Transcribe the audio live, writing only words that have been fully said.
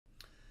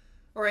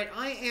All right,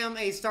 I am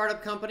a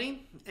startup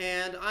company,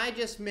 and I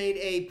just made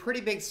a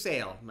pretty big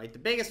sale, like the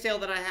biggest sale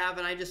that I have,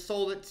 and I just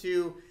sold it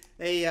to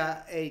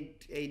a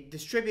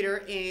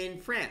distributor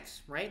in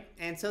France, right?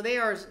 And so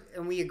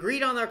and we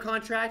agreed on their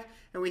contract,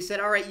 and we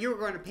said, all right, you're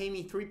going to pay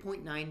me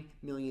 3.9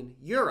 million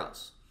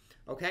euros,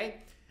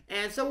 okay?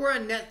 And so we're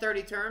on net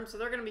 30 terms, so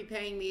they're going to be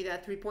paying me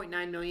that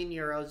 3.9 million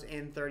euros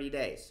in 30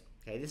 days.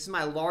 Okay, this is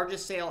my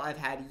largest sale I've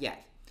had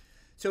yet.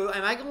 So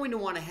am I going to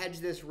want to hedge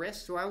this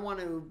risk? Do I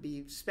want to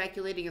be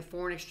speculating in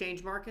foreign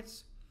exchange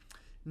markets?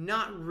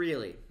 Not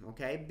really,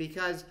 okay?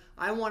 Because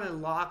I want to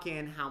lock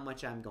in how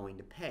much I'm going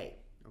to pay,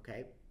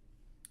 okay?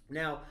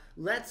 Now,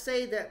 let's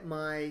say that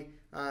my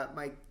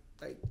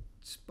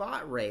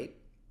spot rate,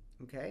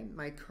 okay,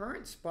 my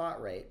current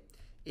spot rate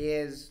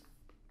is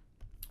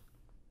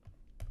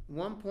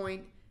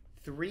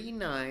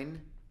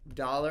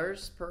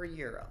 $1.39 per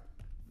euro,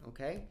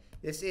 okay?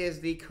 This is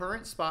the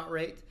current spot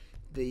rate,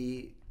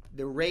 the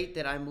rate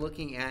that I'm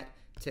looking at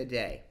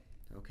today,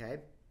 okay?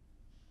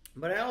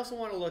 But I also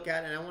want to look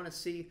at, and I want to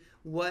see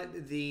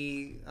what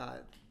the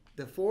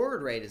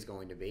forward rate is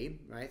going to be,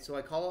 right? So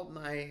I call up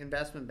my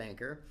investment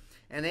banker,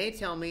 and they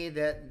tell me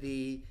that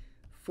the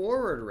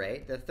forward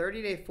rate, the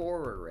 30-day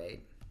forward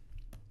rate,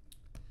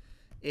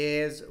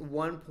 is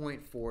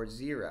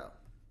 1.40.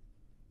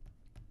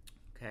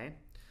 Okay?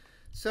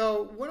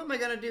 So what am I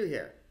going to do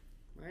here?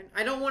 Right?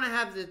 I don't want to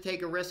have to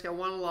take a risk. I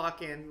want to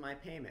lock in my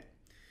payment.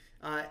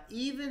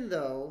 Even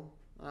though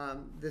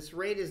this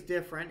rate is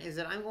different, is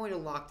that I'm going to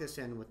lock this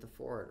in with the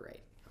forward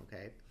rate.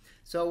 Okay?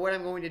 So what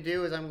I'm going to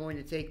do is I'm going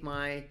to take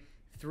my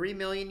 3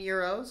 million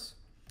euros.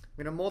 I'm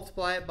going to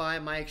multiply it by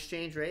my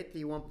exchange rate,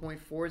 the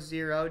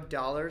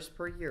 $1.40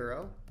 per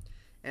euro.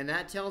 And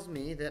that tells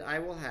me that I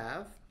will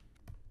have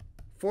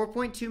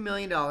 $4.2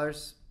 million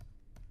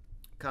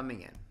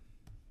coming in.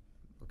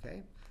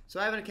 Okay? So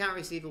I have an account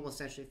receivable,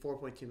 essentially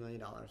 $4.2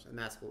 million, and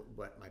that's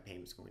what my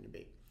payment's going to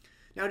be.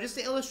 Now, just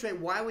to illustrate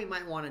why we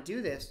might want to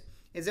do this,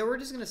 is that we're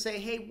just going to say,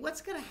 hey,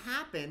 what's going to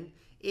happen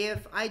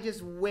if I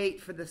just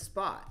wait for the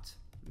spot?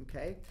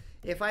 Okay?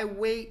 If I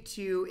wait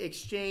to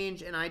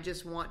exchange and I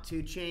just want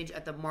to change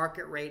at the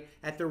market rate,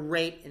 at the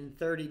rate in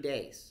 30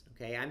 days.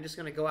 Okay? I'm just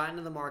going to go out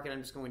into the market,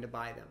 I'm just going to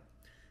buy them.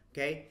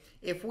 Okay?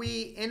 If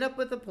we end up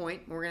with a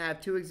point, we're going to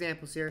have two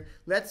examples here.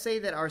 Let's say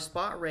that our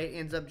spot rate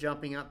ends up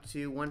jumping up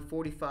to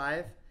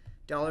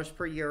 $1.45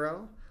 per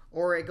euro,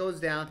 or it goes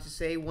down to,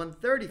 say,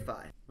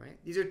 135, right?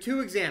 These are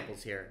two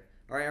examples here.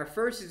 All right, our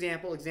first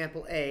example,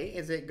 example A,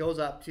 is it goes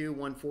up to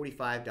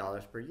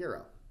 $145 per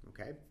euro,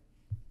 okay?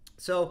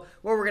 So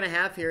what we're going to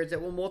have here is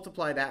that we'll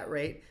multiply that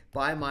rate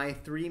by my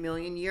 3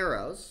 million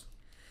euros,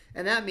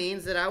 and that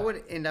means that I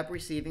would end up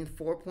receiving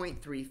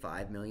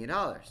 $4.35 million.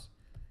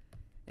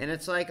 And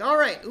it's like, all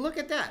right, look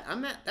at that.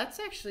 That's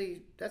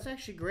actually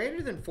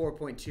greater than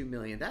 4.2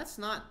 million. That's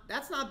not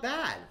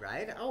bad,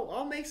 right?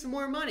 I'll make some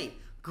more money.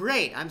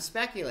 Great, I'm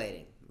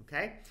speculating,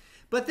 okay?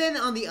 But then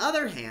on the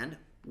other hand,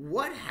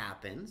 what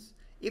happens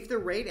if the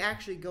rate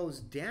actually goes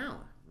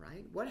down,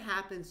 right? What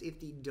happens if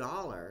the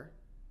dollar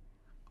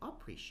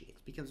appreciates,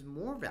 becomes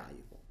more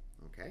valuable,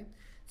 okay?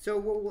 So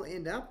what we'll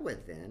end up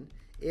with then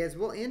is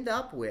we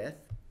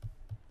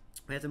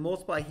have to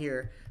multiply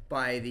here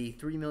by the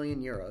 3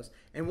 million euros,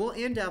 and we'll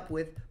end up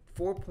with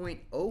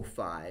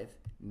 $4.05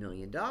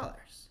 million,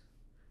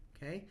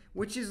 okay?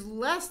 Which is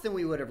less than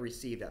we would have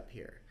received up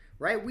here.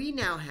 Right, we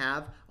now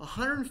have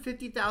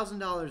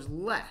 $150,000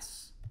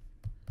 less.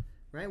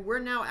 Right, we're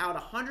now out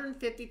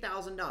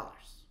 $150,000.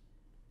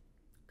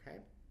 Okay,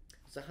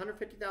 it's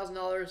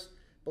 $150,000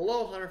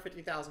 below,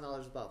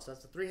 $150,000 above. So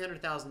that's a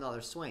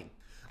 $300,000 swing.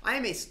 I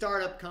am a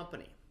startup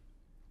company.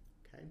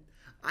 Okay,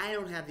 I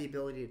don't have the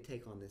ability to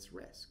take on this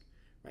risk.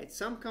 Right,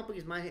 some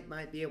companies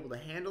might be able to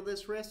handle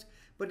this risk,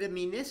 but I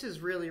mean this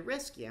is really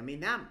risky. I mean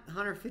that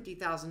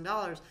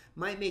 $150,000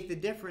 might make the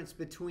difference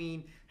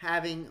between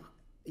having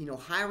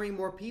hiring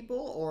more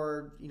people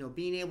or,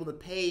 being able to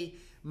pay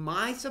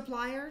my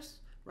suppliers,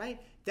 right?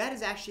 That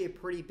is actually a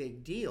pretty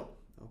big deal,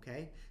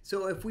 okay?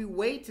 So if we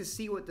wait to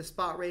see what the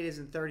spot rate is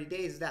in 30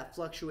 days, that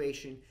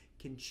fluctuation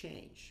can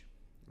change,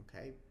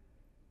 okay?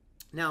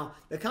 Now,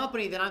 the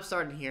company that I'm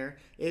starting here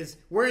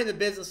we're in the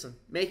business of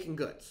making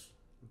goods,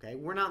 okay?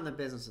 We're not in the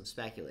business of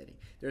speculating.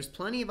 There's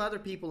plenty of other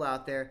people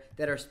out there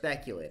that are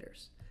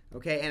speculators,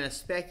 okay? And a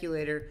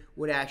speculator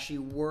would actually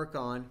work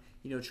on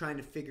trying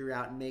to figure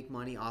out and make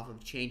money off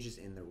of changes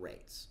in the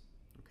rates.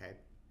 Okay,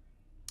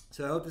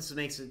 so I hope this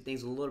makes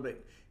things a little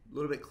bit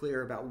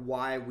clearer about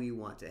why we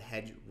want to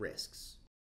hedge risks.